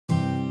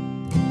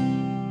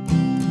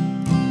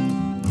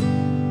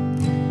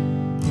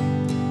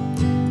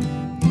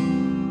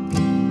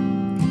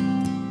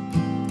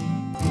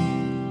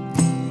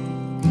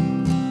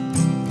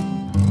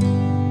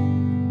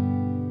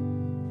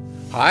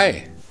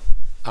Hi,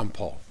 I'm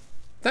Paul.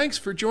 Thanks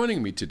for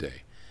joining me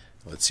today.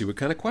 Let's see what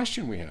kind of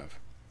question we have.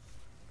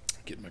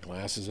 Get my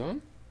glasses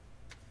on.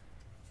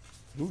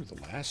 Ooh, the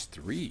last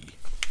three.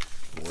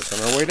 We're working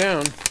our way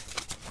down.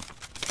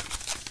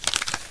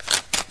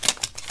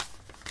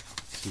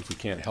 See if we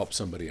can't help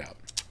somebody out.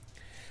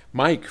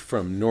 Mike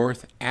from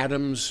North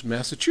Adams,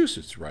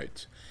 Massachusetts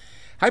writes,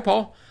 Hi,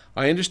 Paul.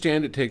 I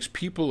understand it takes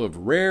people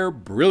of rare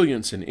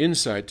brilliance and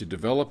insight to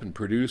develop and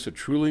produce a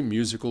truly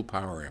musical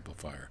power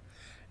amplifier.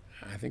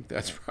 I think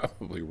that's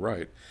probably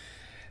right,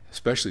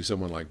 especially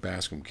someone like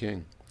Bascom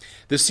King.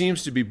 This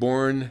seems to be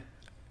borne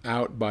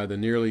out by the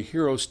nearly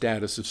hero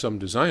status of some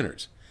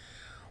designers.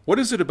 What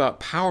is it about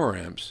power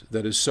amps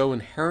that is so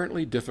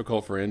inherently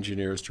difficult for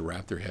engineers to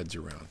wrap their heads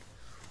around?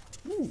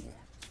 Ooh,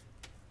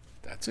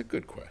 that's a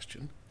good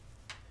question.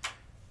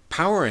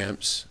 Power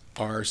amps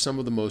are some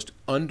of the most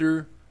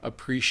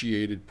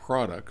underappreciated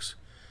products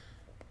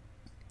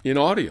in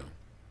audio.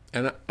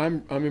 And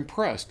I'm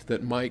impressed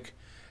that Mike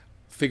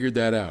figured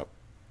that out.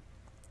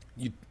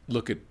 You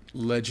look at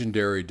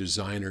legendary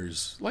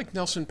designers like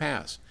Nelson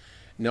Pass.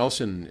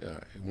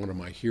 Nelson, one of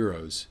my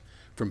heroes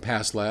from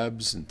Pass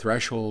Labs and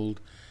Threshold,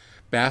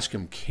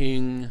 Bascom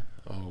King,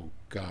 oh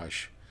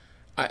gosh.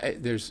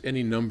 There's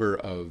any number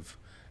of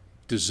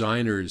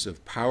designers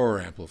of power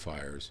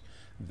amplifiers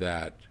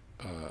that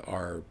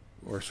are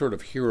sort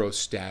of hero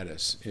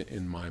status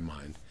in my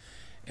mind.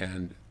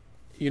 And,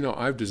 you know,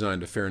 I've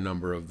designed a fair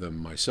number of them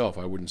myself.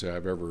 I wouldn't say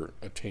I've ever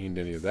attained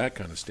any of that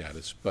kind of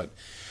status. But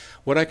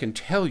what I can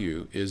tell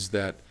you is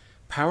that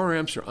power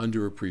amps are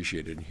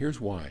underappreciated, and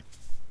here's why.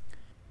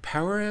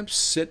 Power amps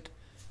sit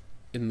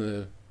in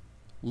the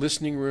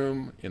listening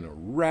room, in a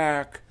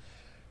rack,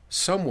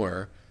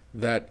 somewhere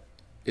that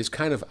is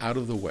kind of out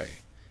of the way.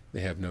 They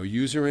have no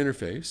user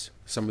interface.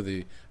 Some of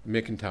the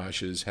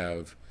Macintoshes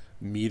have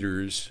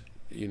meters,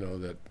 you know,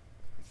 that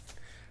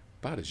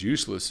about as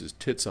useless as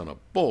tits on a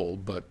bull,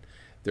 but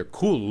they're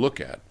cool to look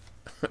at.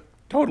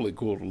 Totally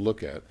cool to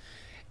look at.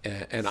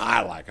 And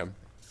I like them.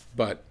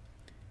 But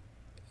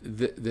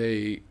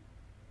they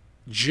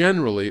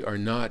generally are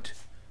not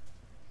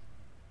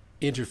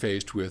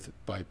interfaced with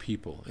by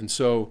people. And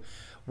so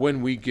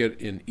when we get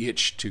an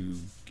itch to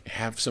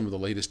have some of the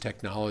latest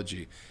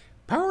technology,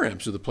 power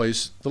amps are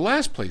the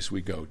last place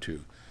we go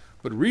to.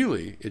 But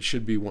really, it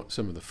should be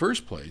some of the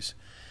first place,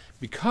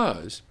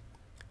 because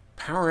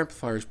power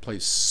amplifiers play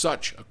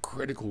such a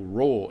critical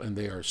role, and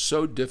they are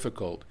so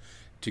difficult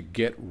to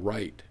get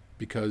right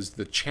because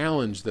the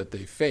challenge that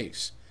they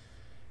face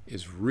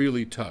is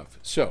really tough.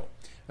 So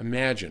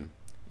imagine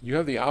you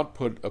have the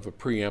output of a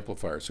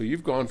preamplifier. So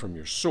you've gone from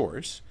your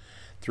source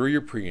through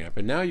your preamp,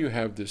 and now you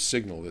have this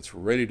signal that's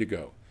ready to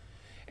go.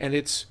 And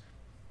it's,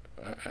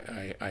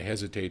 I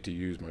hesitate to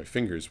use my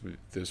fingers with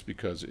this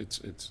because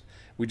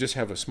we just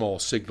have a small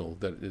signal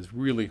that is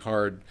really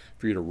hard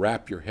for you to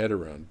wrap your head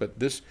around. But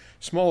this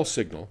small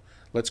signal,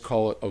 let's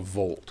call it a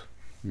volt,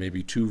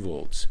 maybe 2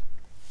 volts.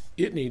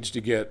 It needs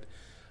to get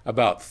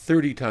about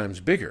 30 times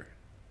bigger,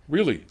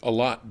 really a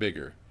lot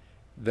bigger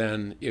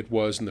than it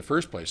was in the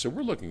first place. So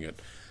we're looking at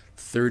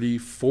 30,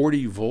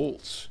 40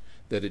 volts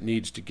that it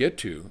needs to get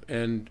to.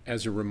 And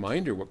as a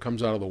reminder, what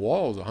comes out of the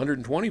wall is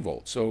 120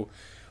 volts. So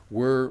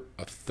we're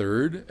a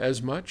third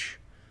as much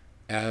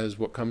as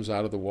what comes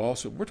out of the wall.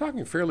 So we're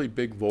talking fairly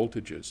big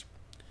voltages.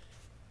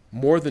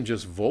 More than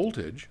just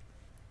voltage,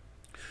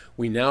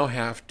 we now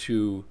have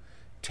to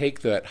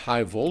take that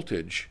high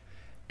voltage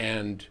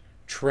and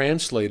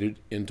translate it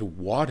into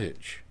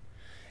wattage.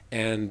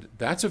 And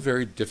that's a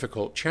very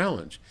difficult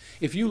challenge.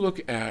 If you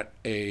look at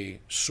a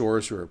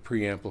source or a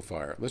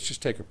preamplifier, let's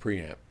just take a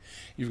preamp.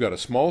 You've got a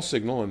small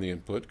signal in the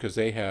input because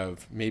they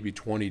have maybe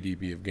 20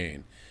 dB of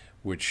gain,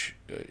 which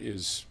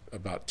is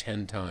about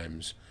 10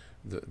 times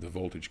the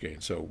voltage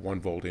gain. So 1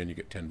 volt in, you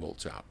get 10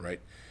 volts out, right?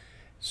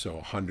 So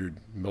 100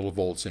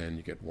 millivolts in,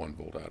 you get 1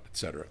 volt out,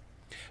 etc.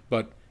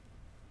 But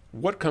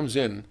what comes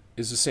in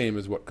is the same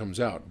as what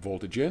comes out.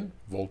 Voltage in,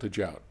 voltage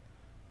out.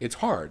 It's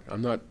hard.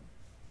 I'm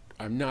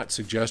not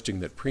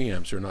suggesting that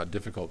preamps are not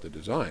difficult to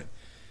design.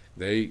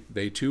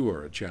 They too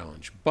are a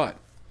challenge. But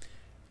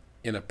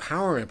in a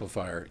power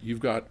amplifier, you've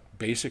got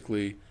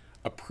basically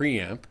a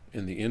preamp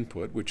in the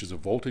input, which is a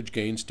voltage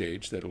gain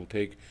stage that will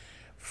take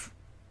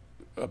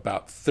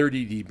about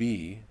 30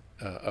 dB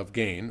of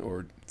gain,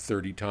 or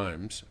 30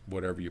 times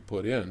whatever you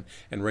put in,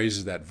 and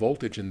raises that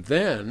voltage. And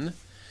then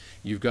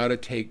you've got to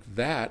take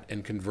that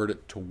and convert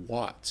it to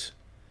watts.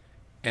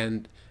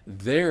 And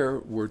there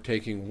we're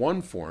taking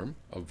one form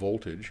of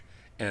voltage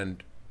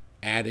and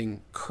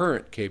adding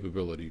current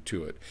capability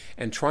to it,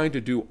 and trying to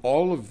do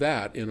all of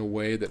that in a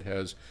way that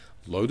has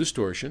low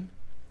distortion,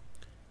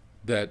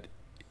 that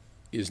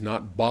is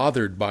not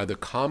bothered by the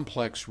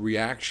complex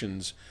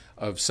reactions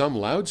of some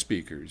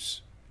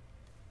loudspeakers,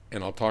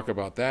 and I'll talk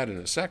about that in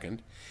a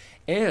second,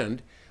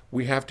 and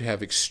we have to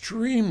have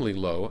extremely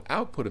low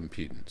output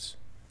impedance.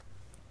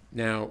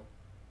 Now,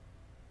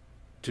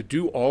 to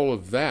do all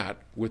of that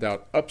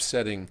without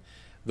upsetting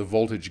the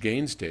voltage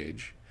gain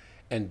stage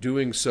and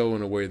doing so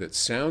in a way that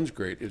sounds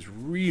great is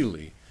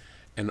really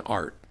an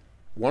art.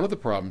 one of the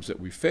problems that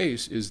we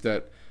face is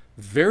that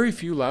very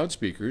few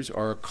loudspeakers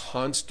are a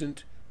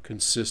constant,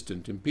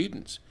 consistent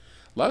impedance.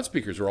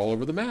 Loudspeakers are all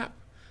over the map.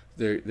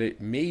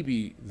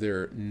 Maybe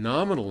their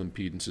nominal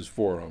impedance is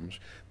 4 ohms,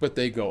 but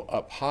they go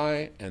up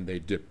high and they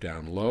dip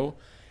down low.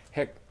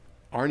 Heck,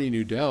 Arnie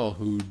Nudell,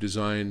 who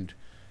designed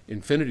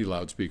Infinity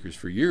loudspeakers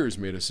for years,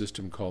 made a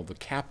system called the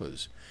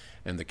Kappas.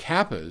 And the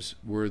Kappas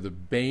were the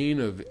bane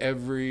of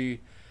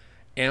every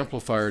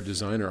amplifier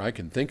designer I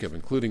can think of,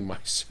 including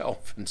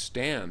myself and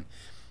Stan.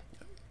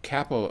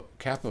 Kappa,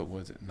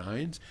 was it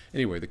 9s?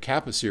 Anyway, the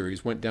Kappa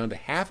series went down to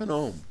half an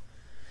ohm.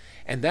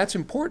 And that's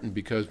important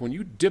because when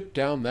you dip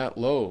down that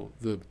low,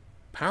 the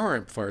power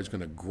amplifier is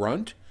going to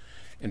grunt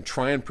and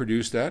try and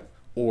produce that,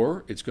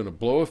 or it's going to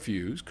blow a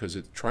fuse because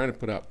it's trying to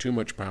put out too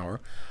much power,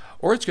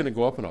 or it's going to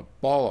go up in a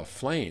ball of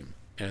flame.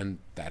 And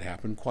that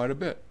happened quite a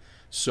bit.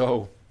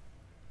 So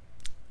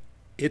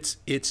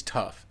it's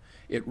tough.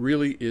 It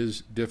really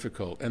is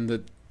difficult.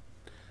 And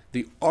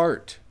the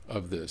art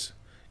of this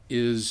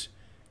is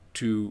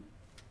to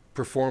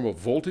perform a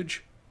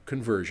voltage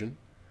conversion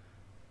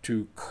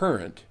to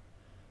current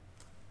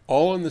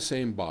all in the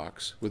same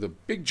box with a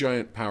big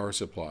giant power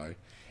supply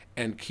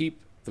and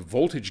keep the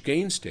voltage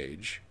gain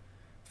stage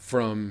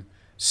from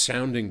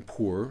sounding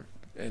poor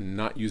and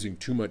not using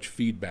too much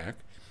feedback,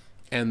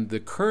 and the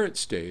current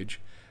stage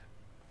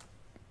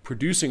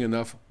producing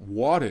enough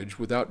wattage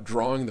without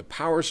drawing the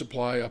power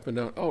supply up and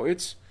down. Oh,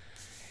 it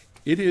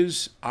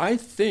is, I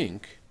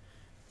think,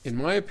 in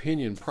my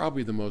opinion,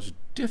 probably the most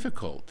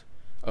difficult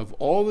of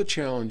all the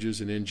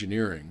challenges in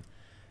engineering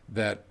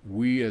that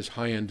we as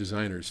high-end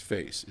designers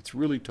face. It's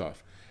really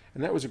tough.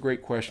 And that was a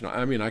great question.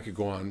 I mean, I could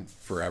go on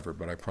forever,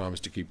 but I promise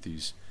to keep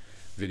these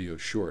videos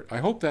short. I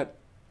hope that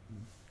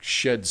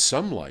sheds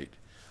some light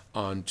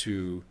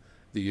onto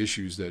the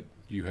issues that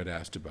you had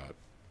asked about.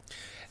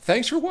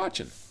 Thanks for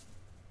watching.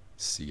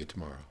 See you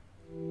tomorrow.